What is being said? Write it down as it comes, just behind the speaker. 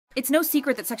It's no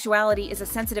secret that sexuality is a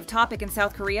sensitive topic in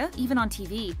South Korea, even on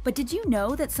TV. But did you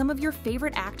know that some of your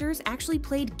favorite actors actually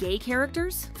played gay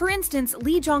characters? For instance,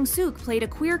 Lee Jong-suk played a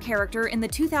queer character in the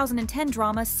 2010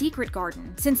 drama Secret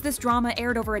Garden. Since this drama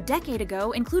aired over a decade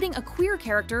ago, including a queer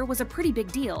character was a pretty big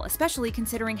deal, especially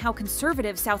considering how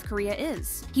conservative South Korea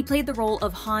is. He played the role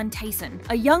of Han Tae-sun,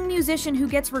 a young musician who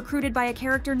gets recruited by a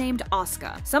character named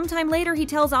Asuka. Sometime later, he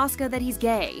tells Asuka that he's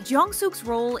gay. Jong-suk's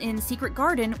role in Secret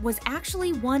Garden was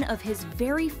actually one of his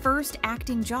very first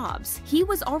acting jobs. He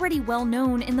was already well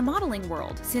known in the modeling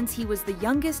world, since he was the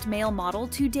youngest male model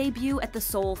to debut at the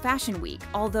Seoul Fashion Week.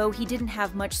 Although he didn't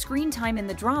have much screen time in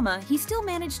the drama, he still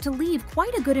managed to leave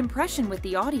quite a good impression with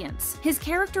the audience. His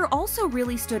character also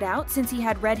really stood out since he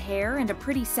had red hair and a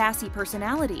pretty sassy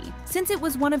personality. Since it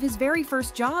was one of his very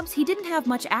first jobs, he didn't have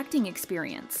much acting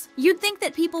experience. You'd think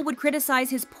that people would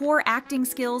criticize his poor acting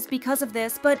skills because of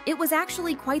this, but it was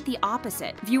actually quite the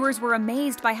opposite. Viewers were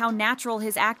amazed by how natural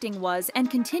his acting was and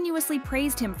continuously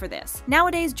praised him for this.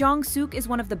 Nowadays, Jong-suk is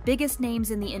one of the biggest names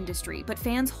in the industry, but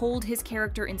fans hold his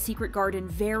character in Secret Garden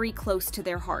very close to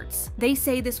their hearts. They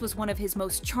say this was one of his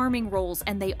most charming roles,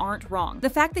 and they aren't wrong. The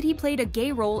fact that he played a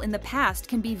gay role in the past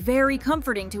can be very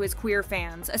comforting to his queer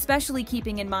fans, especially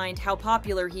keeping in mind how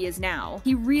popular he is now.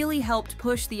 He really helped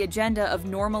push the agenda of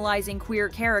normalizing queer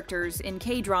characters in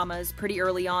K-dramas pretty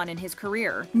early on in his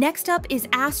career. Next up is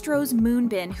Astro's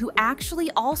Moonbin, who actually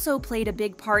also played a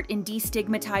big part in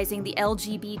destigmatizing the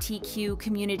LGBTQ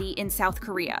community in South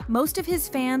Korea. Most of his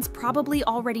fans probably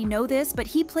already know this, but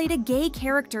he played a gay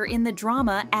character in the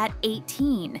drama at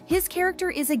 18. His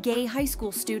character is a gay high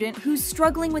school student who's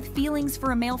struggling with feelings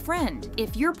for a male friend.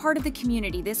 If you're part of the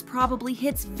community, this probably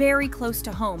hits very close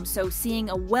to home, so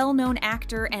seeing a well-known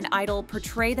actor and idol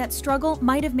portray that struggle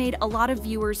might have made a lot of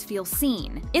viewers feel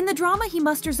seen. In the drama, he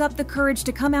musters up the courage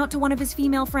to come out to one of his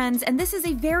female friends, and this is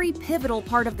a very pivotal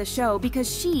part of the show because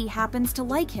she happens to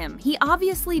like him. He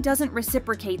obviously doesn't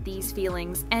reciprocate these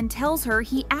feelings and tells her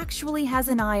he actually has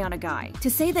an eye on a guy. To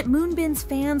say that Moonbin's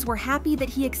fans were happy that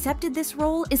he accepted this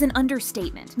role is an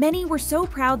understatement. Many were so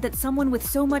proud that someone with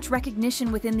so much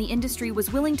recognition within the industry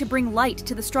was willing to bring light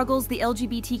to the struggles the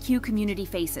LGBTQ community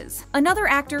faces. Another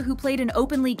actor who played an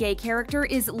openly gay character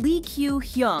is Lee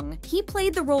Kyu-hyung. He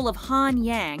played the role of Han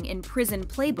Yang in Prison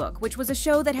Playbook, which was a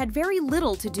show that had very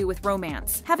little to do with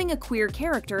romance. Having a queer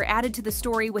character added to the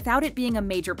story without it being a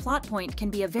major plot point can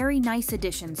be a very nice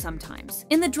addition sometimes.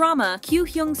 In the drama,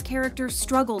 Kyu-hyung's character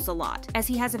struggles a lot, as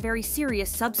he has a very serious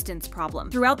substance problem.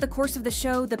 Throughout the course of the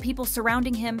show, the people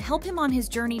surrounding him help him on his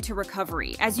journey to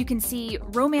recovery. As you can see,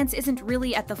 romance isn't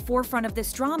really at the forefront of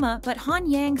this drama, but Han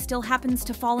Yang still happens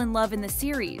to fall in love in the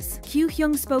series.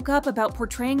 Kyu-hyung spoke up about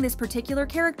portraying this particular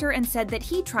character and said that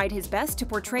he tried his best to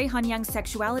portray Han Yang's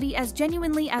sexuality as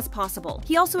genuinely as possible.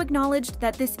 He also acknowledged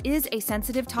that this is a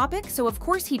sensitive topic, so of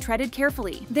course he treaded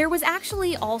carefully. There was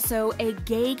actually also a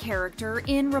gay character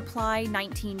in Reply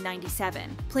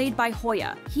 1997, played by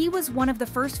Hoya. He was one of the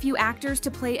first few actors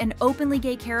to play an openly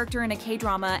gay character in a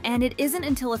K-drama, and it isn't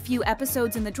until a few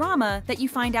episodes in the drama that you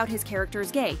find out his character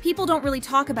is gay. People don't really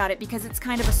talk about it because it's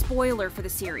kind of a spoiler for the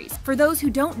series. For those who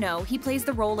don't know, he plays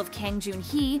the role of Kang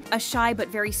Joon-hee, a shy but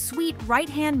very sweet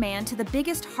right-hand man to the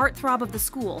biggest heartthrob of the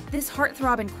school. This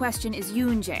heartthrob in question is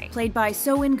Yoon-jae, played by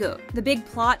So In-gu. The big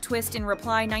plot twist in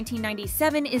Reply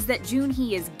 1997 is that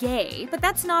Joon-hee is gay, but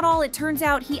that's not all. It turns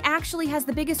out he actually has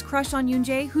the biggest crush on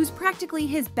Yoon-jae, who's practically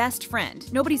his best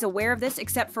friend. Nobody's aware of this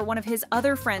except for one of his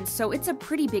other friends, so it's a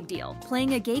pretty big deal.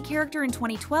 Playing a gay character in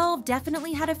 2012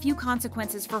 definitely had a few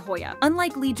consequences for Hoya.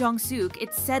 Unlike Lee Jong-suk,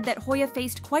 it's said that Hoya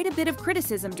faced quite a bit of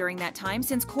criticism during that time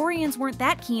since Koreans weren't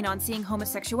that keen on seeing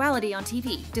homosexuality on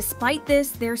TV. Despite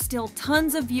this, there's still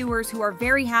tons of viewers who are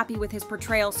very happy with his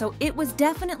portrayal, so it was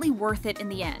definitely worth it in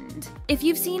the end. If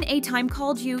you've seen A Time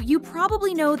Called You, you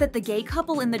probably know that the gay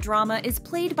couple in the drama is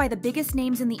played by the biggest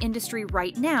names in the industry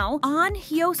right now. An,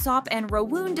 Hyo-sop, and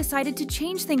Ro-woon decided to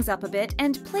change things up a bit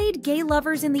and played gay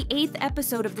lovers in the 8th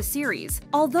episode of the series.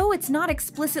 Although it's not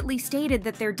explicitly stated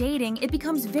that they're dating, it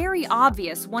becomes very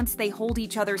obvious once they hold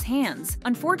each other's hands.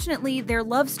 Unfortunately, their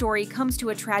love story comes to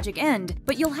a tragic end,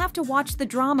 but you'll have to watch the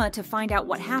drama to find out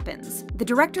what happens. The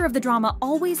director of the drama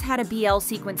always had a BL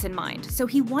sequence in mind, so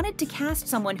he wanted to cast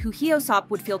someone who Hyo-sop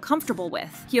would feel comfortable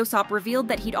with. Hyo-sop revealed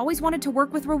that he'd always wanted to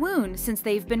work with Ro-woon since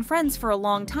they've been friends for a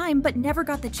long time but never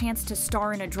got the chance to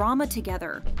star in a drama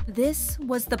together. This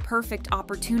was the perfect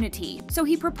opportunity, so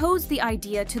he proposed the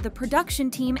idea to the production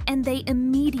team and they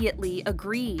immediately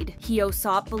agreed.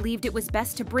 Hyo-sop believed it was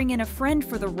best to bring in a friend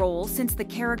for the role since the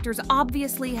characters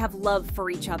obviously have love for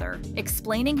each other.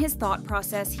 Explaining his thought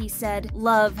process, he said,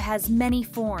 "Love has many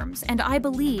forms, and I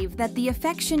believe that the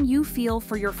affection you feel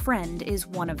for your friend is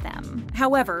one of them.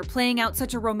 However, playing out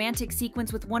such a romantic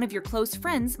sequence with one of your close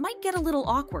friends might get a little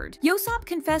awkward. Yosop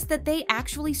confessed that they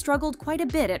actually struggled quite a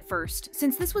bit at first,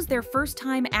 since this was their first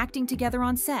time acting together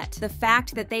on set. The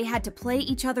fact that they had to play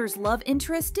each other's love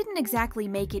interest didn't exactly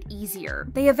make it easier.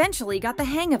 They eventually got the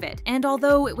hang of it, and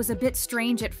although it was a bit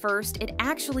strange at first, it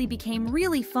actually became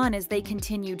really fun as they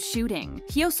continued shooting.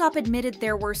 Yosop admitted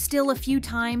there were still a few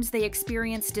times they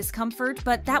experienced discomfort,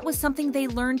 but that was something they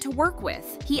learned to work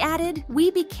with. He added,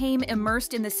 "We became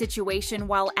immersed in the situation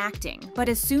while acting, but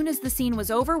as soon as the scene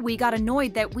was over, we got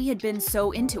annoyed that we had been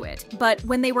so into it." But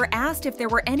when they were asked if there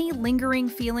were any lingering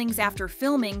feelings after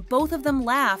filming, both of them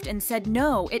laughed and said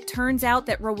no, it turns out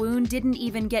that Rowoon didn't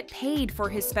even get paid for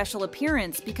his special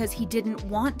appearance because he didn't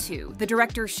want to. The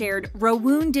director shared,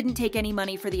 "Rowoon didn't take any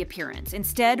money for the appearance.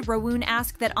 Instead, Rowoon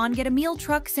asked that On get a meal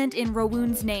truck sent in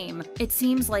Rowoon's name." It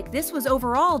seems like this was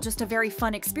overall just a very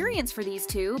fun experience for these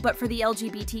two, but for the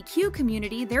LGBTQ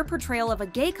community, their portrayal of a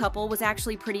gay couple was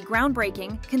actually pretty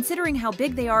groundbreaking. Considering how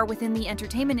big they are within the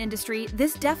entertainment industry,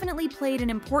 this definitely played an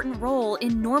important role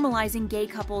in normalizing gay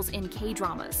couples in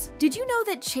K-dramas. Did you know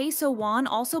that Chae So-won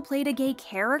also played a gay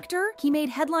character? He made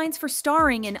headlines for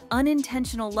starring in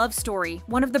Unintentional Love Story,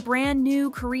 one of the brand new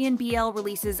Korean BL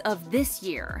releases of this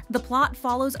year. The plot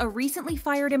follows a recently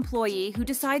fired employee who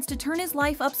decides to turn his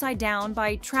life upside down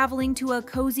by traveling to a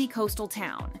cozy coastal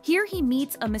town. Here he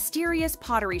meets a mysterious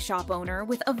pottery shop owner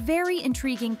with a very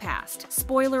intriguing past.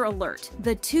 Spoiler alert,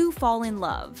 the two fall in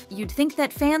love. You'd think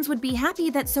that fans would be happy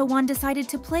that So-won decided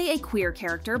to play a queer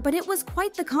character, but it was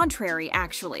quite the contrary,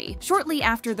 actually. Shortly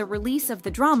after the release of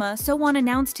the drama, So-won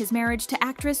announced his marriage to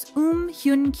actress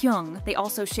Hyun-kyung. They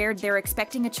also shared they're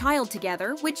expecting a child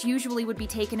together, which usually would be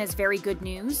taken as very good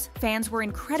news. Fans were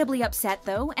incredibly upset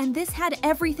though, and this had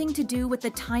everything to do with the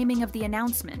timing of the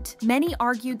announcement. Many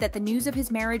argued that the news of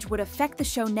his marriage would affect the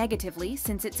show negatively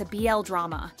since it's a BL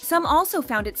drama. Some also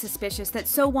found it suspicious that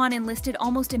So-won enlisted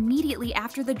almost immediately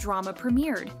after the drama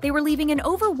premiered. They were leaving an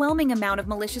overwhelming amount of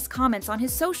malicious comments on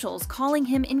his socials, calling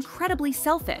him incredibly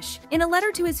selfish. In a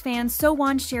letter to his fans,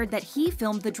 So-won shared that he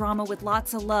filmed the drama with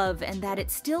lots of love and that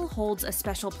it still holds a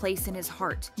special place in his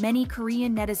heart. Many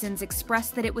Korean netizens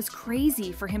expressed that it was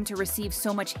crazy for him to receive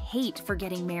so much hate for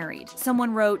getting married.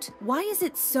 Someone wrote, "Why is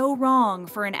it so wrong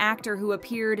for an actor who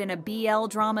appeared in a BL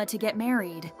drama to get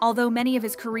married?" Although many of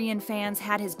his Korean fans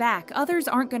had his back, others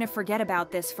aren't going to forget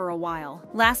about this for a while.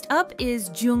 Last up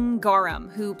is Jung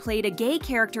Garam, who played a gay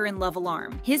character in Love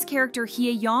Alarm. His character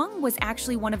Hye-young was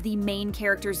actually one of the main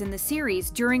characters in the series.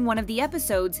 During one of the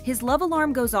episodes, his love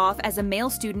alarm goes off as a male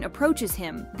student approaches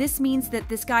him. This means that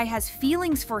this guy has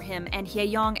feelings for him, and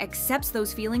Hye-young accepts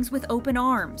those feelings with open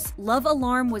arms. Love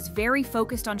Alarm was very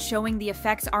focused on showing the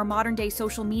effects our modern-day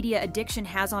social media addiction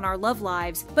has on our love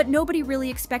lives, but nobody really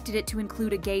expected it to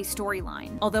include a gay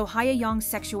storyline. Although Hye-young's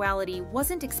sexuality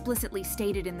wasn't explicitly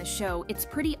stated in the show, it's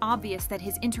pretty obvious that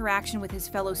his interaction with his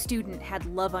fellow student had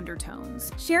love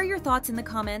undertones. Share your thoughts in the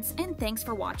comments, and thanks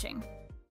for watching.